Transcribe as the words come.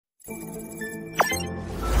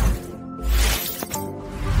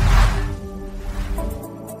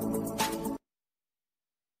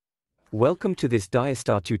Welcome to this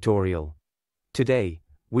Diastar tutorial. Today,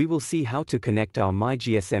 we will see how to connect our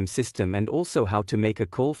MyGSM system and also how to make a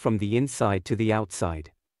call from the inside to the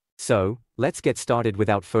outside. So, let's get started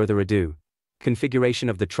without further ado. Configuration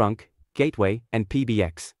of the trunk, gateway, and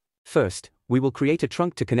PBX. First, we will create a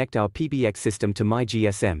trunk to connect our PBX system to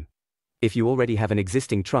MyGSM. If you already have an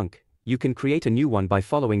existing trunk, you can create a new one by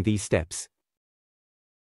following these steps.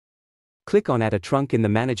 Click on Add a Trunk in the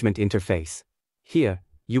Management interface. Here,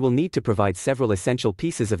 you will need to provide several essential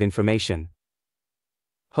pieces of information.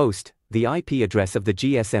 Host, the IP address of the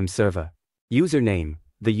GSM server. Username,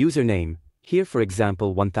 the username, here for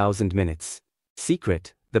example 1000 minutes.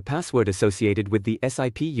 Secret, the password associated with the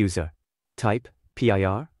SIP user. Type,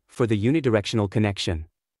 PIR, for the unidirectional connection.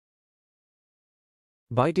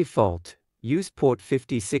 By default, use port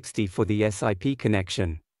 5060 for the SIP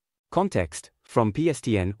connection. Context, from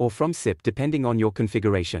PSTN or from SIP depending on your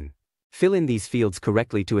configuration. Fill in these fields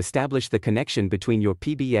correctly to establish the connection between your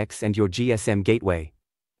PBX and your GSM gateway.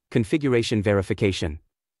 Configuration verification.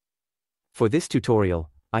 For this tutorial,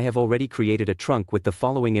 I have already created a trunk with the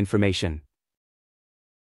following information.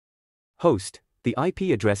 Host, the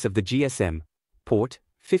IP address of the GSM, port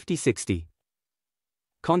 5060.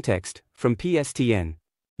 Context, from PSTN.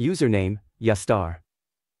 Username, Yastar.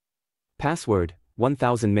 Password,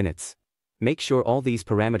 1000 minutes. Make sure all these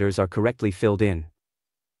parameters are correctly filled in.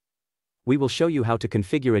 We will show you how to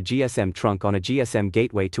configure a GSM trunk on a GSM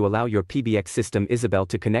gateway to allow your PBX system Issabel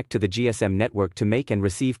to connect to the GSM network to make and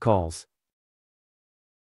receive calls.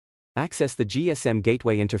 Access the GSM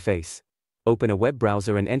gateway interface. Open a web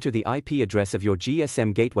browser and enter the IP address of your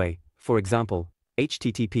GSM gateway, for example,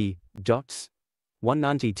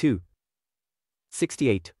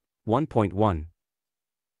 http://192.168.1.1.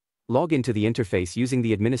 Log into the interface using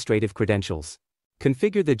the administrative credentials.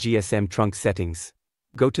 Configure the GSM trunk settings.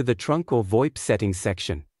 Go to the Trunk or VoIP Settings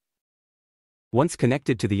section. Once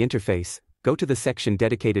connected to the interface, go to the section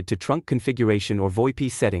dedicated to Trunk Configuration or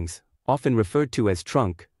VoIP Settings, often referred to as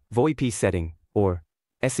Trunk, VoIP Setting, or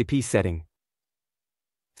SIP Setting.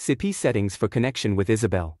 SIP Settings for connection with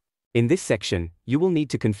Issabel. In this section, you will need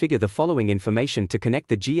to configure the following information to connect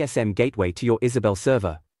the GSM gateway to your Issabel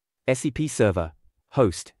server. SIP server.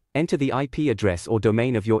 Host. Enter the IP address or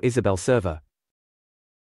domain of your Issabel server.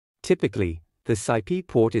 Typically, the SIP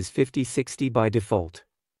port is 5060 by default.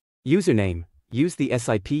 Username. Use the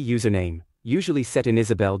SIP username, usually set in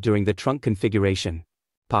Issabel during the trunk configuration.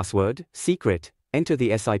 Password. Secret. Enter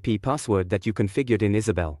the SIP password that you configured in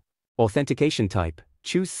Issabel. Authentication type.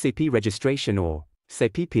 Choose SIP registration or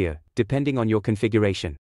SIP peer, depending on your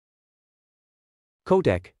configuration.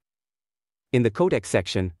 Codec. In the codec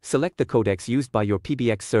section, select the codecs used by your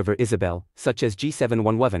PBX server Issabel, such as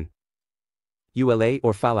G711, ULA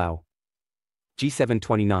or FALAU,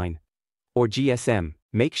 G729, or GSM.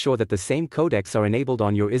 Make sure that the same codecs are enabled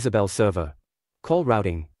on your Issabel server. Call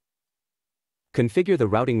routing. Configure the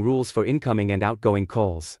routing rules for incoming and outgoing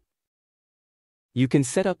calls. You can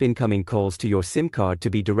set up incoming calls to your SIM card to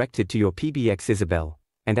be directed to your PBX Issabel,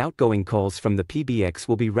 and outgoing calls from the PBX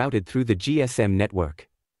will be routed through the GSM network.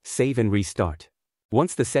 Save and restart.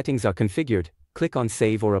 Once the settings are configured, click on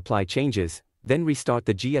Save or Apply Changes, then restart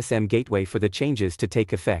the GSM gateway for the changes to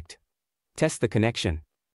take effect. Test the connection.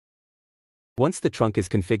 Once the trunk is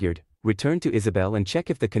configured, return to Issabel and check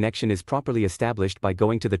if the connection is properly established by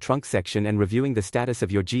going to the trunk section and reviewing the status of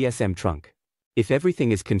your GSM trunk. If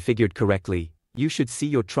everything is configured correctly, you should see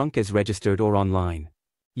your trunk as registered or online.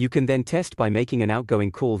 You can then test by making an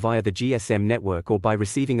outgoing call via the GSM network or by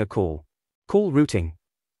receiving a call. Call routing.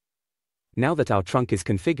 Now that our trunk is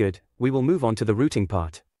configured, we will move on to the routing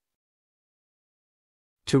part.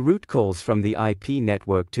 To route calls from the IP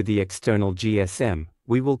network to the external GSM,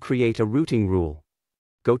 we will create a routing rule.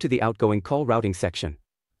 Go to the outgoing call routing section.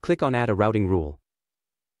 Click on Add a routing rule.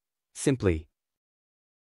 Simply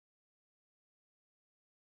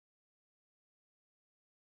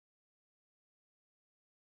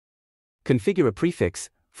configure a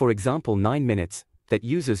prefix, for example 9 minutes, that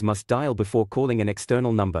users must dial before calling an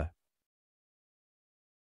external number.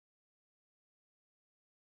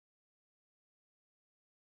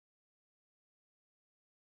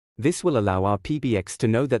 This will allow our PBX to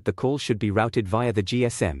know that the call should be routed via the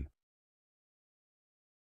GSM.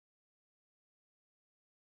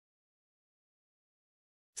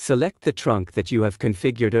 Select the trunk that you have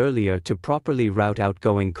configured earlier to properly route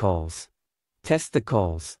outgoing calls. Test the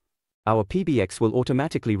calls. Our PBX will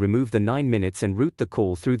automatically remove the 9 minutes and route the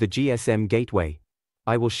call through the GSM gateway.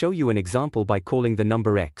 I will show you an example by calling the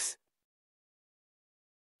number X.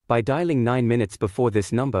 By dialing 9 minutes before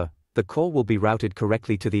this number, the call will be routed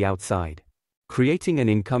correctly to the outside. Creating an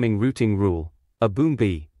incoming routing rule, a boom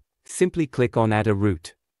B. Simply click on Add a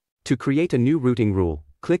route. To create a new routing rule,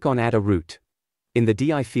 click on Add a route. In the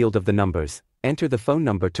DI field of the numbers, enter the phone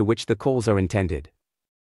number to which the calls are intended.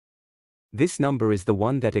 This number is the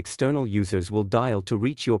one that external users will dial to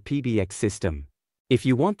reach your PBX system. If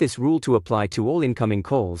you want this rule to apply to all incoming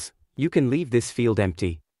calls, you can leave this field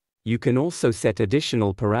empty. You can also set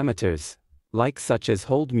additional parameters, like such as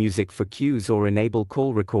hold music for queues or enable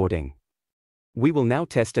call recording. We will now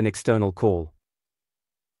test an external call.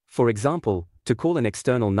 For example, to call an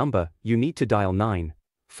external number, you need to dial 9,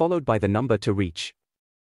 followed by the number to reach.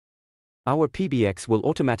 Our PBX will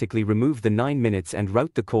automatically remove the 9 minutes and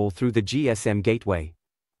route the call through the GSM gateway.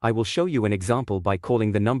 I will show you an example by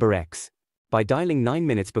calling the number X. By dialing 9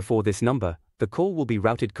 minutes before this number, the call will be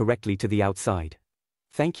routed correctly to the outside.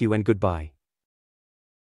 Thank you and goodbye.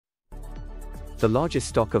 The largest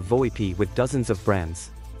stock of VoIP with dozens of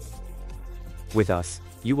brands. With us,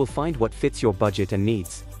 you will find what fits your budget and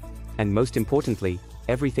needs. And most importantly,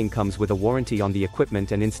 everything comes with a warranty on the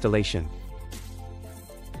equipment and installation.